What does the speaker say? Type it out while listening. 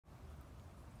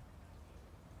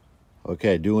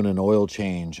Okay, doing an oil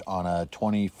change on a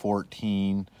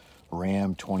 2014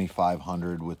 Ram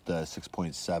 2500 with the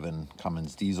 6.7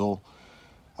 Cummins diesel.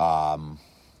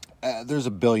 There's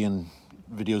a billion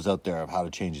videos out there of how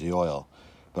to change the oil,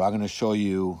 but I'm going to show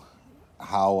you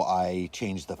how I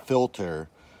change the filter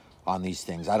on these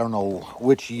things. I don't know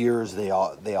which years they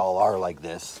all are like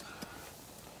this,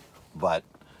 but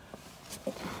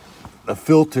the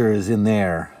filter is in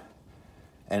there,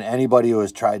 and anybody who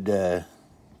has tried to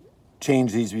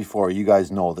change these before, you guys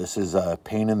know this is a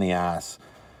pain in the ass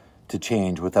to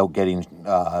change without getting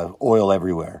oil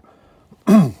everywhere.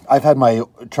 I've had my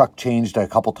truck changed a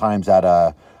couple times at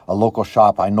a local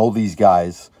shop. I know these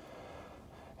guys,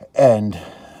 and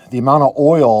the amount of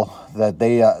oil that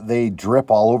they drip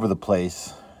all over the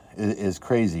place is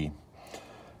crazy.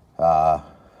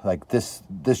 Like this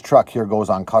truck here goes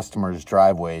on customers'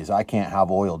 driveways. I can't have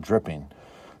oil dripping,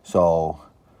 so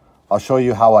I'll show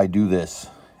you how I do this,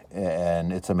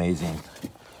 and it's amazing.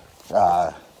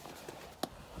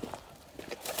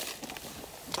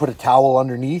 Put a towel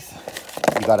underneath.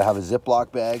 You got to have a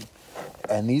Ziploc bag,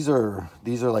 and these are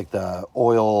like the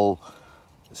oil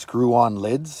screw-on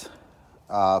lids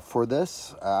for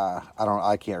this.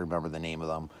 I can't remember the name of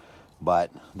them,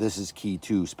 but this is key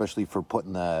too, especially for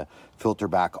putting the filter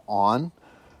back on,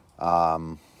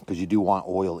 because you do want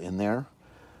oil in there.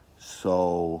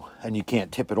 So, and you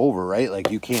can't tip it over, right? Like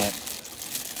you can't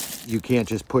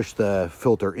just push the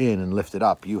filter in and lift it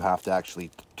up. You have to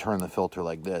actually turn the filter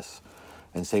like this,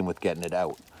 and same with getting it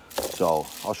out. So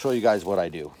I'll show you guys what I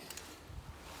do.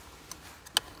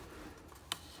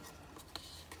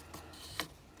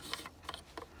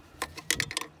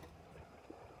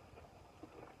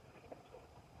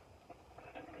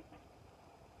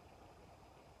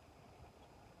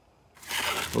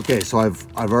 Okay, so I've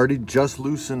already just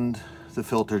loosened the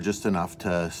filter just enough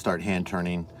to start hand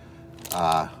turning.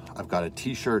 I've got a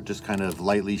t-shirt just kind of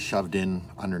lightly shoved in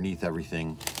underneath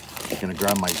everything. I'm gonna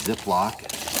grab my Ziploc,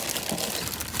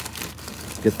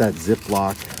 get that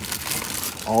Ziploc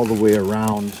all the way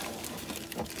around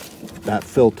that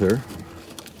filter,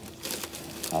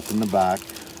 up in the back,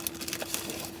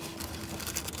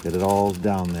 get it all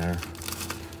down there.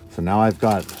 So now I've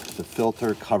got the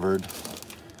filter covered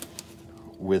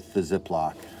with the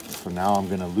Ziploc. So now I'm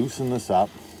gonna loosen this up.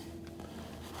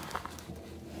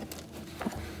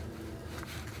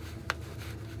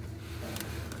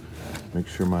 Make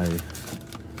sure my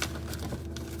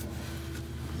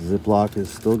Ziploc is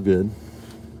still good.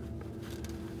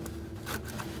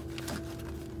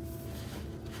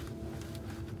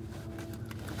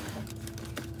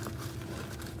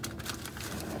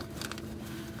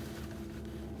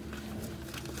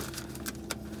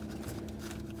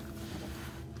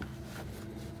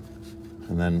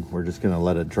 And then we're just gonna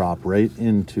let it drop right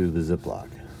into the Ziploc.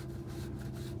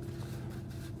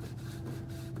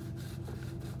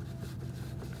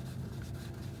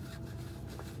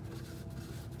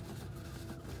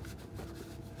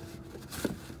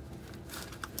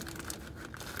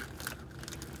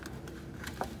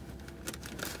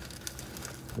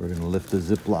 We're gonna lift the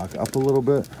Ziploc up a little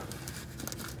bit.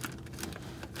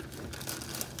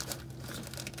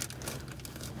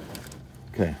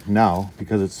 Okay, now,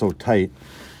 because it's so tight,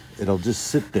 it'll just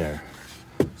sit there.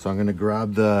 So I'm gonna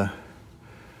grab the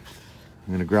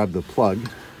plug.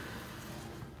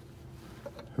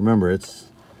 Remember, it's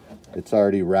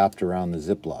already wrapped around the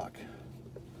Ziploc.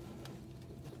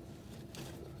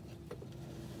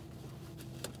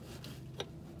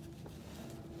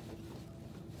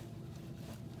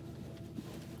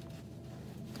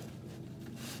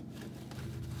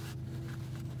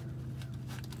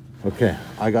 Okay,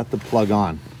 I got the plug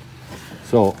on.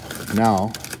 So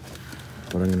now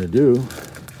what I'm gonna do,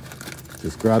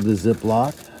 just grab the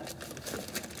Ziploc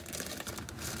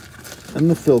and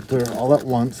the filter all at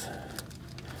once.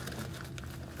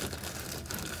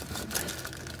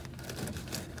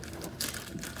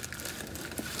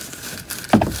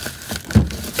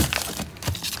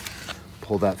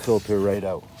 Pull that filter right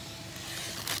out.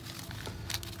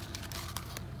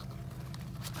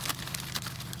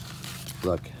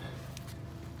 Look,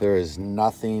 there is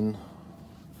nothing,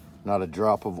 not a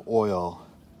drop of oil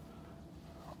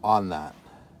on that.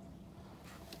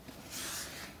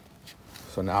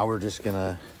 So now we're just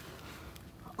gonna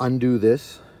undo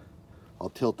this. I'll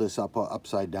tilt this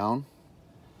upside down,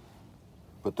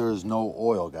 but there's no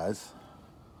oil, guys.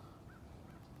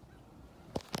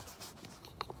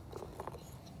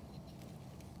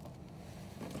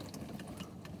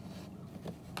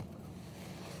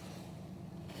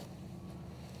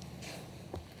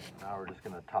 Now we're just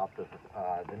gonna top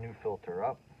the new filter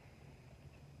up.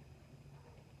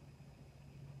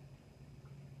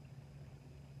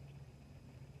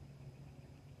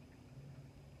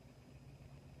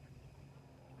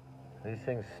 These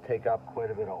things take up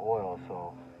quite a bit of oil,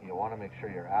 so you want to make sure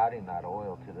you're adding that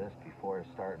oil to this before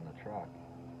starting the truck.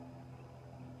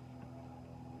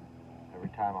 Every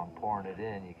time I'm pouring it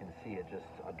in, you can see it just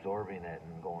absorbing it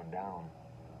and going down.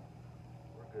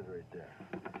 We're good right there.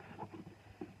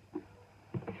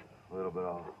 A little bit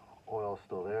of oil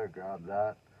still there, grab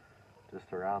that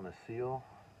just around the seal.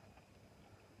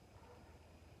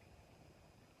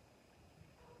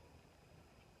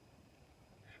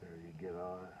 Make sure you get it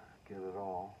all.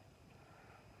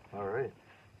 All right.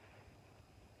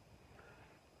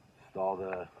 Install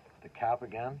the cap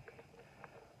again.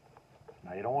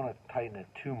 Now you don't want to tighten it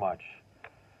too much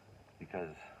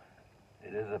because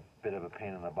it is a bit of a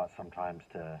pain in the butt sometimes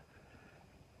to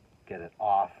get it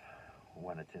off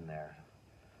when it's in there.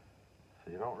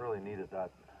 So you don't really need it that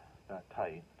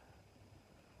tight.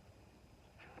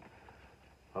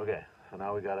 Okay, so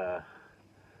now we gotta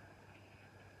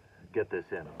get this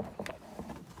in.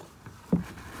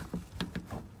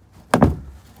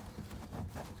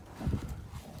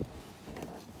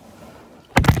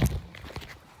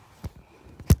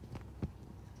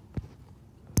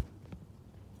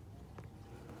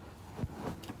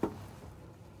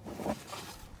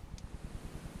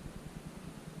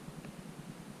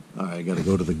 Alright, I gotta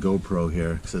go to the GoPro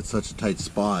here because it's such a tight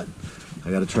spot.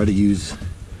 I gotta try to use...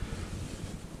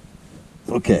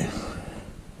 Okay.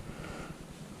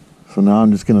 So now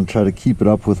I'm just gonna try to keep it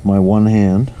up with my one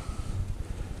hand.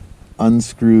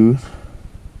 Unscrew.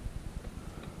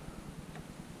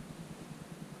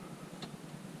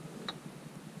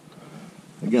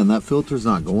 Again, that filter's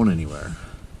not going anywhere.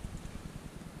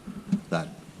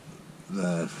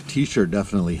 The t-shirt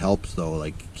definitely helps though,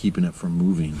 like keeping it from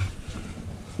moving.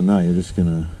 So now you're just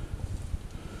gonna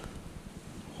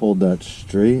hold that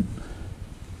straight.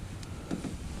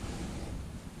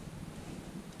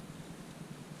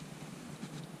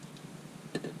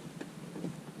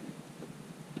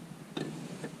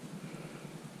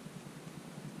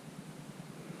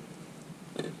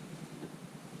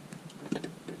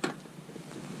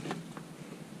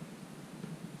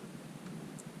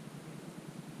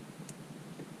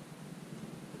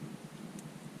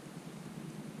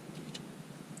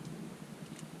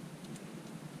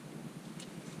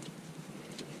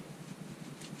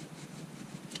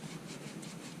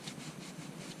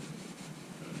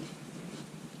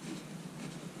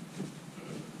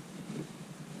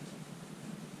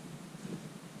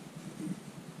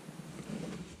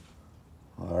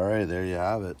 Alright, there you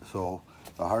have it. So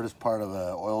the hardest part of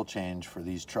the oil change for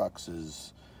these trucks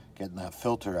is getting that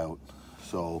filter out.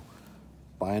 So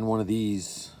buying one of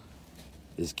these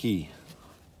is key.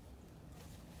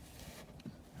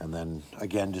 And then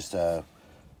again, just an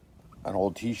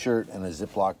old t-shirt and a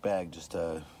Ziploc bag just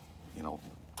to, you know,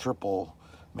 triple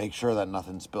make sure that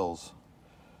nothing spills.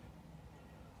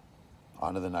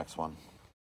 On to the next one.